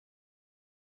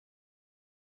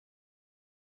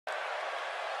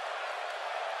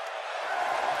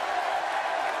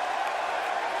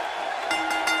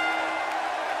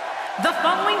The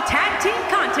following tag team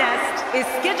contest is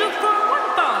scheduled for one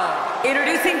fall.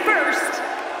 Introducing first,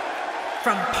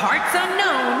 from parts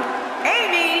unknown,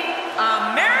 Amy,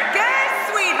 America's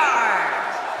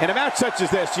sweetheart. In a match such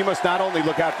as this, you must not only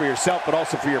look out for yourself, but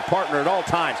also for your partner at all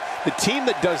times. The team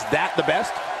that does that the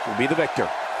best will be the victor.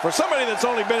 For somebody that's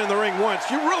only been in the ring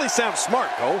once, you really sound smart,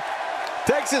 Cole.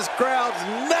 Texas crowds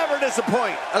never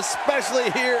disappoint, especially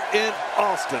here in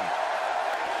Austin.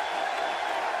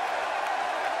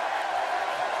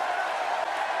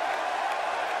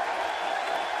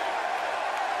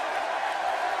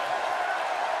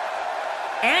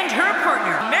 And her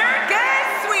partner,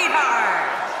 America's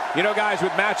sweetheart. You know, guys,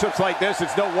 with matchups like this,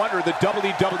 it's no wonder the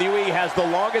WWE has the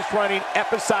longest-running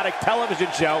episodic television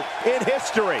show in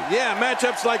history. Yeah,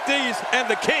 matchups like these and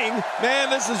the King, man,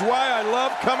 this is why I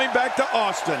love coming back to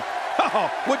Austin.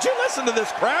 Oh, would you listen to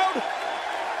this crowd?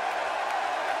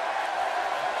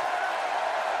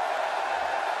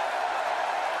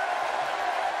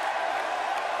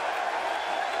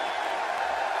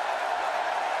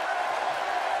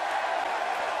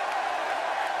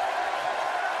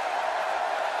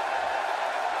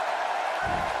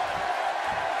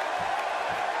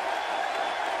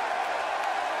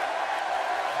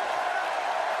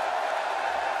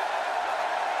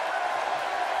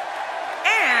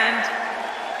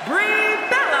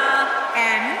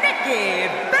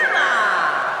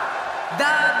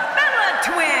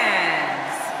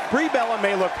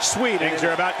 May look sweet. Things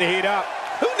are about to heat up.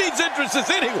 Who needs entrances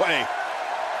anyway?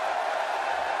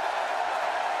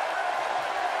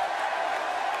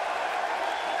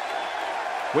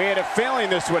 We had a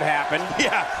feeling this would happen.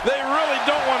 Yeah, they really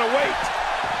don't want to wait.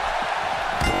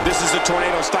 This is a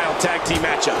tornado-style tag team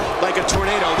matchup. Like a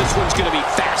tornado, this one's going to be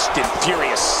fast and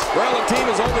furious. Well, a team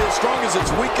is only as strong as its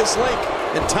weakest link,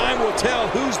 and time will tell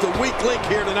who's the weak link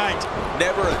here tonight.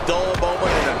 Never a dull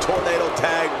moment in a tornado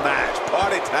tag match.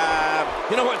 Party time.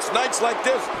 You know, it's nights like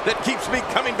this that keeps me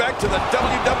coming back to the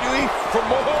WWE for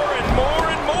more and more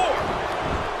and more.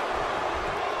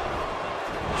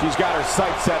 She's got her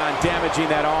sights set on damaging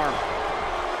that arm.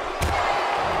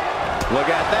 Look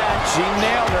at that. She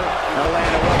nailed her. That'll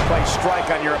land a well-placed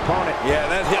strike on your opponent. Yeah,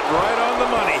 that hit right on the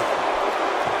money.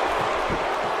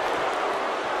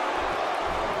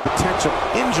 Potential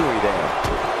injury there.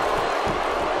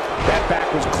 That back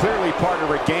was clearly part of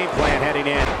her game plan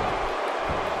heading in.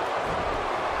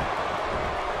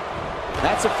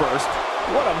 That's a first.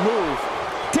 What a move.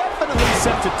 Definitely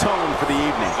sets a tone for the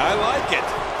evening. I like it.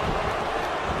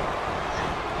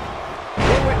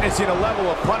 We're witnessing a level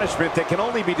of punishment that can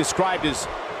only be described as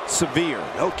severe.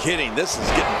 No kidding. This is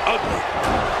getting ugly.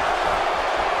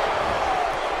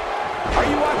 Are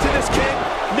you watching this, King?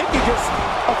 Nikki just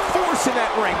a force in that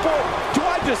ring. Boy, do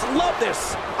I just love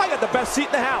this. I got the best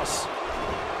seat in the house.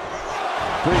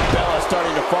 Brie Bella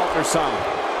starting to falter some.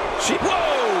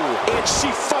 Whoa! And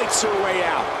she fights her way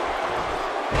out.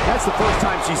 That's the first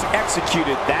time she's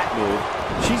executed that move.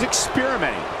 She's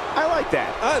experimenting. I like that.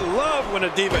 I love when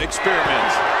a diva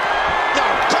experiments. No,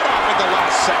 cut off in the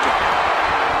last second.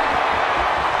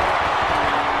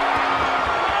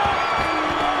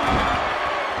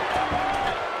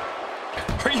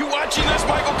 Are you watching this,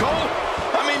 Michael Cole?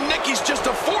 I mean, Nikki's just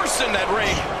a force in that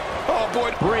ring. Oh,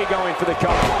 boy. Brie going for the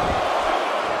cover.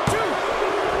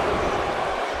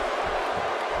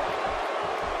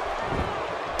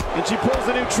 And she pulls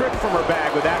a new trick from her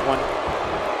bag with that one.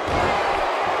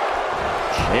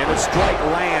 And the strike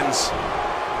lands.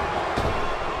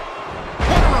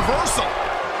 What a reversal.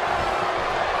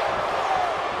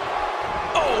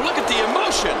 Oh, look at the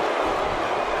emotion.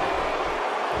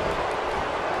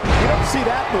 You don't see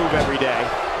that move every day.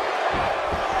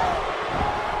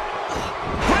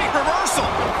 Great reversal.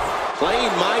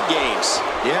 Playing mind games.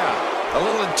 Yeah, a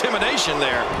little intimidation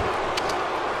there.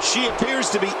 She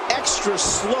appears to be extra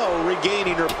slow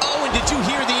regaining her. Oh, and did you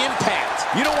hear the impact?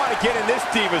 You don't want to get in this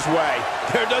diva's way.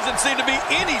 There doesn't seem to be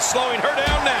any slowing her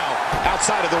down now.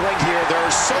 Outside of the ring here, there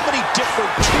are so many different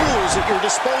tools at your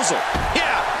disposal.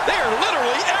 Yeah, they are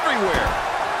literally everywhere.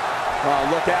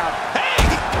 Oh, look out. Hey!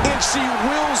 And she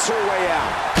wills her way out.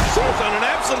 She's on an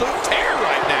absolute tear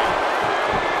right now.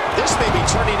 This may be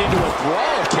turning into a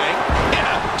brawl, King.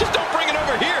 Yeah, just don't bring it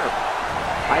over here.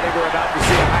 I think we're about to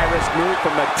see a high-risk move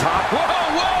from the top. Whoa,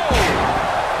 whoa!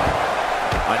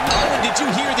 Oh, and did you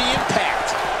hear the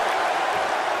impact?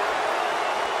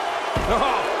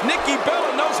 Oh, Nikki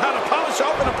Bella knows how to polish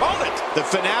off an opponent. The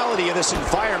finality of this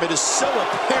environment is so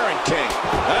apparent, King.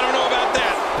 I don't know about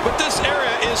that, but this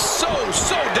area is so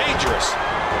dangerous.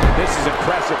 This is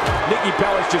impressive. Nikki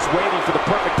Bella's just waiting for the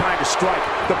perfect time to strike.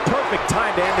 The perfect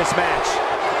time to end this match.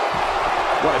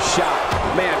 What a shot.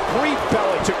 Man, Brie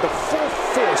Bella took the full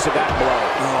force of that blow.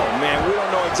 Oh, man, we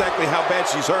don't know exactly how bad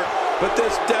she's hurt, but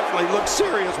this definitely looks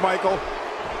serious, Michael.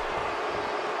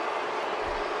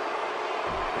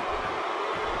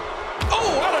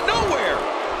 Oh, out of nowhere!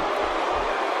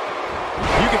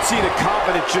 You can see the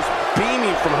confidence just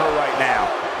beaming from her right now.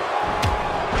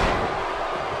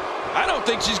 I don't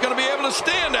think she's going to be able to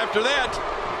stand after that.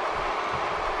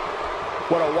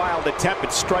 What a wild attempt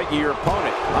at striking your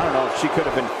opponent. I don't know if she could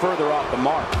have been further off the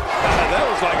mark. That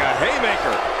was like a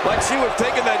haymaker. Like she was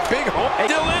taking that big home.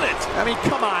 Still in it. I mean,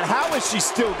 come on. How is she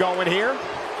still going here?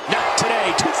 Not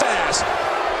today. Too fast.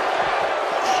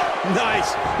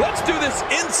 Nice. Let's do this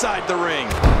inside the ring.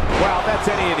 Well,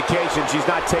 that's any indication she's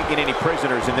not taking any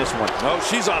prisoners in this one. Oh,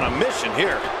 she's on a mission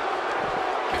here.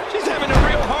 She's having a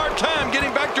real hard time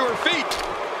getting back to her feet.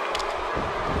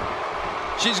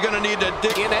 She's going to need to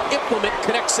dig in. And that implement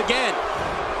connects again.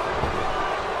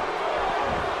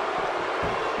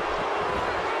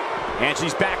 And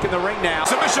she's back in the ring now.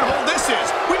 Submission hold this is.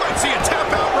 We might see a tap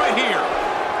out right here.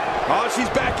 Oh, she's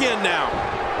back in now.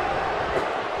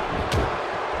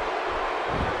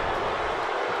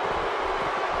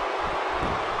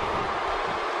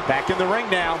 Back in the ring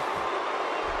now.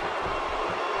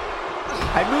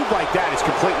 A move like that is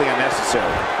completely unnecessary,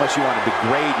 unless you want to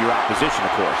degrade your opposition,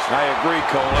 of course. I agree,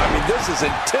 Cole. I mean, this is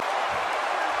intense.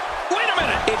 Wait a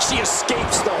minute. And she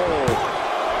escapes the hold.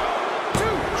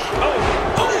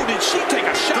 Oh, did she take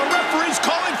a shot? The referee's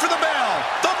calling for the bell.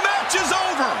 The match is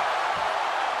over.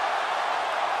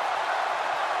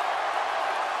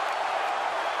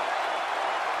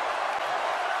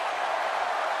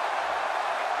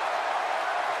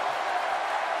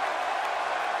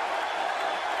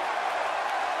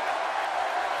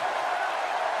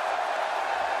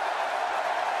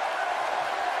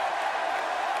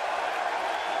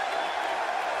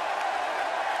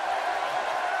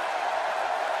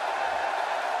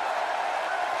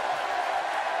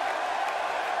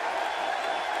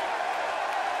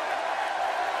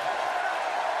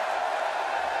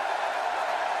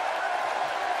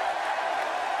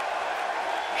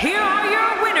 Here are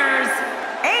your winners,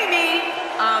 Amy,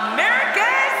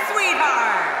 America's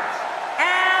Sweetheart,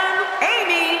 and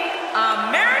Amy,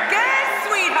 America's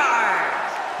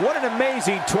Sweetheart. What an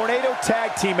amazing tornado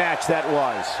tag team match that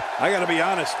was. I got to be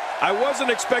honest. I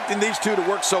wasn't expecting these two to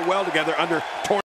work so well together under tornado.